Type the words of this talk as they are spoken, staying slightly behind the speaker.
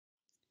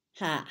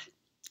Hi,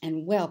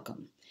 and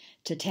welcome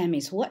to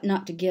Tammy's What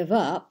Not to Give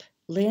Up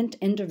Lent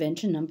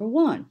Intervention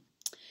I.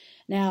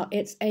 Now,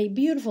 it's a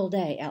beautiful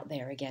day out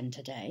there again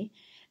today,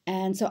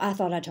 and so I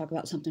thought I'd talk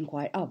about something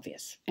quite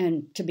obvious.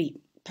 And to be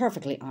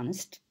perfectly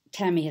honest,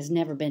 Tammy has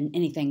never been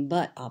anything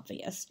but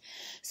obvious.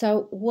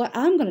 So what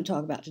I'm going to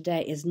talk about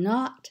today is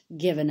not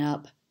giving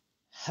up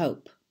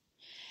hope.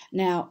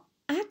 Now,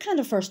 I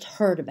kind of first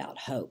heard about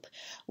hope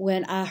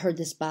when I heard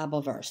this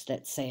Bible verse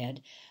that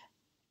said,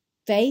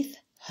 faith,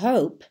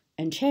 hope,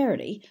 and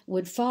charity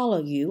would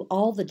follow you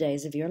all the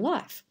days of your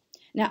life.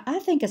 Now, I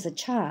think as a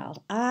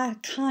child, I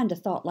kind of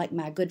thought like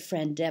my good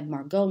friend Deb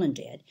Margolin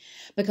did,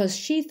 because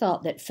she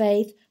thought that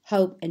faith,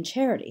 hope, and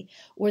charity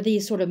were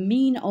these sort of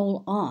mean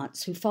old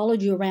aunts who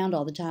followed you around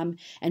all the time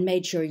and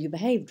made sure you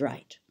behaved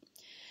right.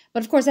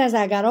 But of course, as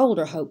I got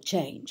older, hope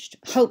changed.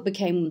 Hope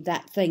became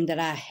that thing that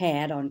I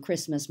had on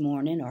Christmas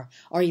morning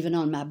or even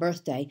on my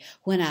birthday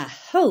when I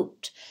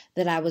hoped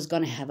that I was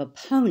going to have a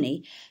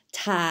pony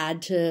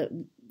tied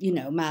to,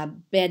 my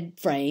bed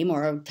frame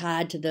or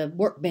tied to the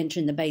workbench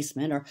in the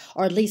basement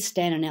or at least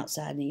standing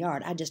outside in the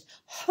yard. I just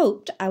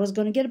hoped I was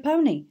going to get a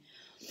pony.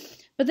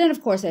 But then,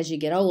 of course, as you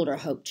get older,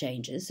 hope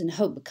changes and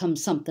hope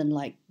becomes something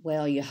like,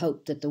 well, you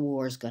hope that the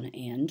war is going to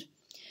end.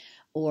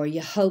 Or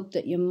you hope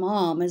that your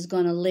mom is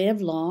going to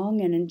live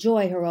long and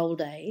enjoy her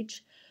old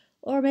age.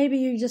 Or maybe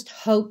you just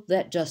hope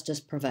that justice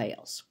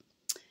prevails.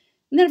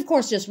 And then, of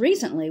course, just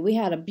recently, we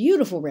had a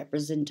beautiful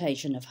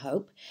representation of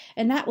hope,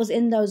 and that was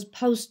in those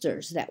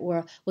posters that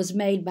was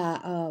made by,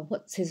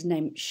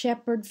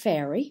 Shephard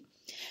Fairey,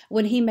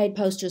 when he made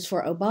posters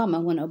for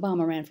Obama, when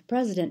Obama ran for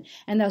president,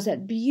 and there was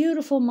that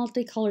beautiful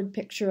multicolored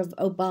picture of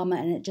Obama,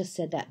 and it just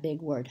said that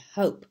big word,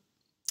 hope.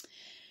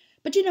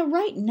 But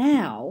right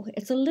now,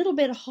 it's a little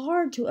bit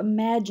hard to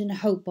imagine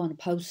hope on a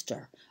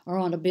poster or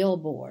on a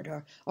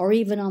billboard or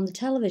even on the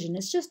television.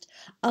 It's just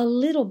a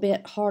little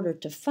bit harder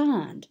to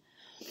find.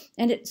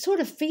 And it sort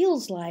of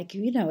feels like,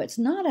 it's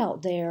not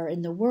out there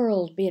in the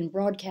world being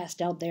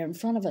broadcast out there in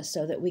front of us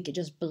so that we could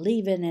just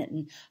believe in it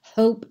and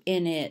hope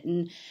in it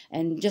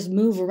and just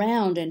move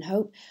around and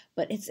hope.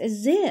 But it's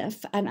as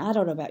if, and I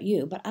don't know about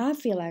you, but I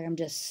feel like I'm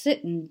just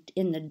sitting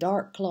in the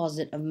dark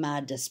closet of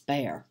my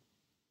despair.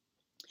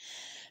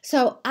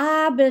 So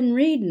I've been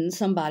reading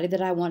somebody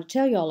that I want to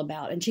tell you all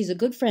about, and she's a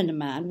good friend of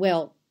mine.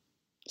 Well,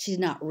 she's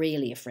not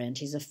really a friend.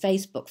 She's a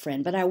Facebook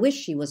friend, but I wish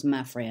she was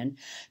my friend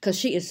because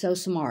she is so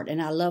smart,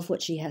 and I love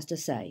what she has to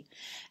say.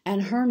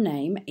 And her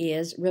name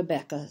is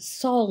Rebecca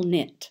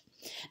Solnit.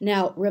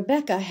 Now,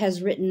 Rebecca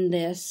has written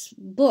this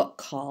book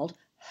called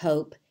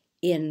Hope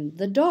in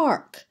the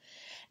Dark.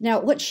 Now,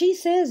 what she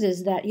says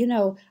is that,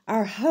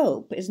 our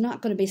hope is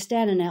not going to be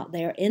standing out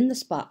there in the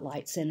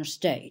spotlight center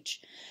stage.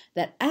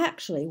 That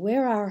actually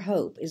where our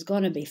hope is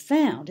going to be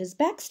found is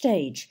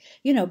backstage,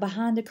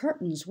 behind the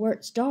curtains where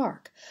it's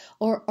dark,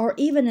 or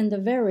even in the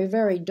very,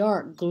 very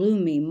dark,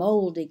 gloomy,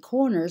 moldy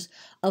corners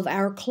of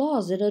our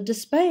closet of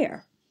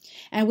despair.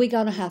 And we're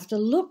going to have to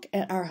look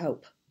at our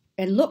hope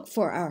and look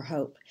for our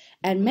hope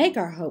and make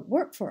our hope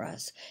work for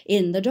us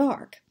in the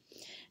dark.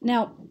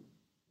 Now,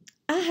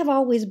 I have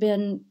always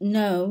been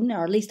known,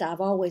 or at least I've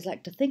always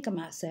liked to think of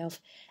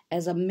myself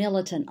as a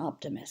militant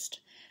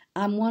optimist.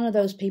 I'm one of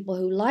those people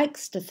who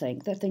likes to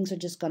think that things are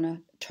just going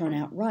to turn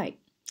out right.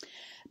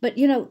 But,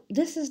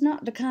 this is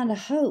not the kind of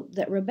hope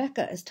that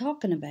Rebecca is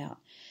talking about.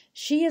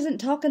 She isn't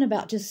talking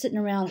about just sitting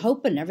around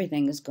hoping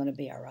everything is going to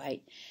be all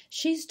right.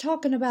 She's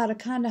talking about a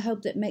kind of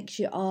hope that makes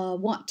you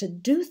want to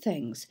do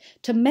things,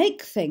 to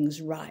make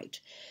things right.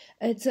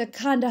 It's a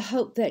kind of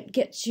hope that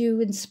gets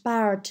you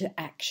inspired to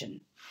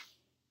action.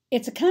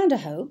 It's a kind of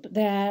hope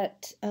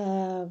that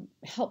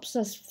helps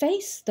us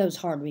face those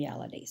hard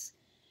realities.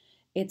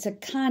 It's a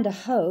kind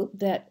of hope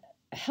that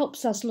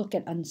helps us look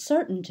at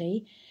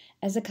uncertainty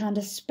as a kind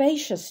of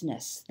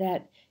spaciousness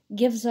that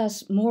gives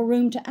us more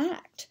room to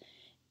act.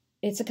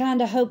 It's a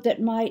kind of hope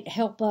that might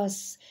help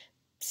us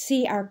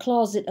see our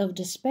closet of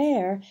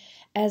despair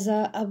as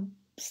a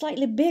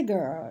slightly bigger,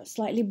 or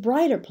slightly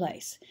brighter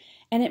place.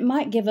 And it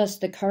might give us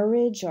the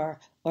courage or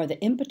the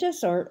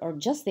impetus or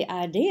just the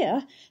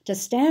idea to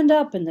stand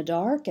up in the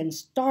dark and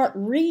start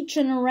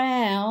reaching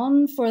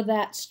around for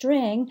that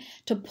string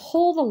to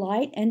pull the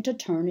light and to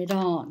turn it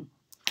on.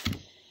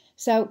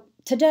 So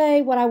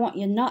today, what I want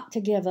you not to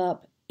give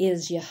up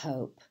is your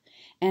hope.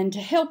 And to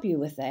help you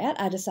with that,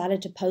 I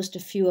decided to post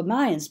a few of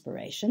my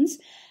inspirations.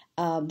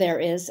 There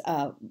is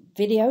a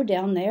video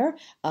down there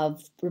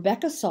of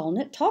Rebecca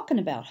Solnit talking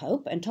about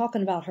hope and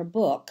talking about her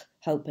book,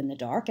 Hope in the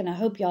Dark, and I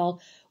hope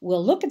y'all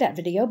will look at that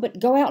video, but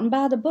go out and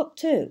buy the book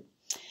too.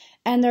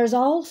 And there's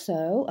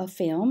also a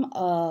film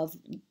of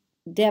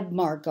Deb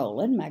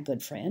Margolin, my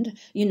good friend,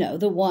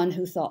 the one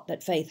who thought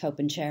that faith, hope,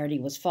 and charity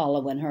was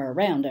following her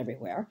around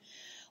everywhere.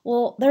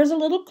 Well, there's a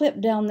little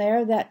clip down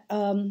there that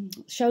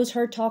shows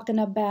her talking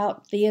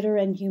about theater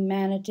and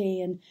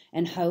humanity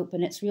and hope,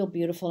 and it's real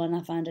beautiful, and I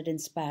find it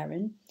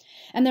inspiring.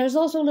 And there's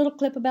also a little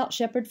clip about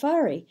Shephard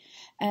Fairey,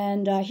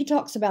 and he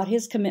talks about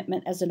his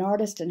commitment as an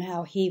artist and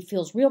how he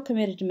feels real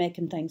committed to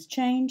making things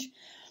change.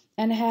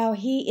 and how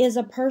he is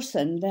a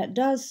person that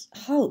does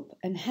hope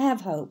and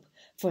have hope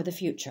for the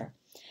future.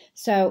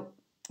 So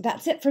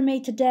that's it for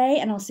me today,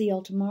 and I'll see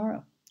y'all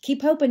tomorrow.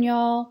 Keep hoping,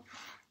 y'all.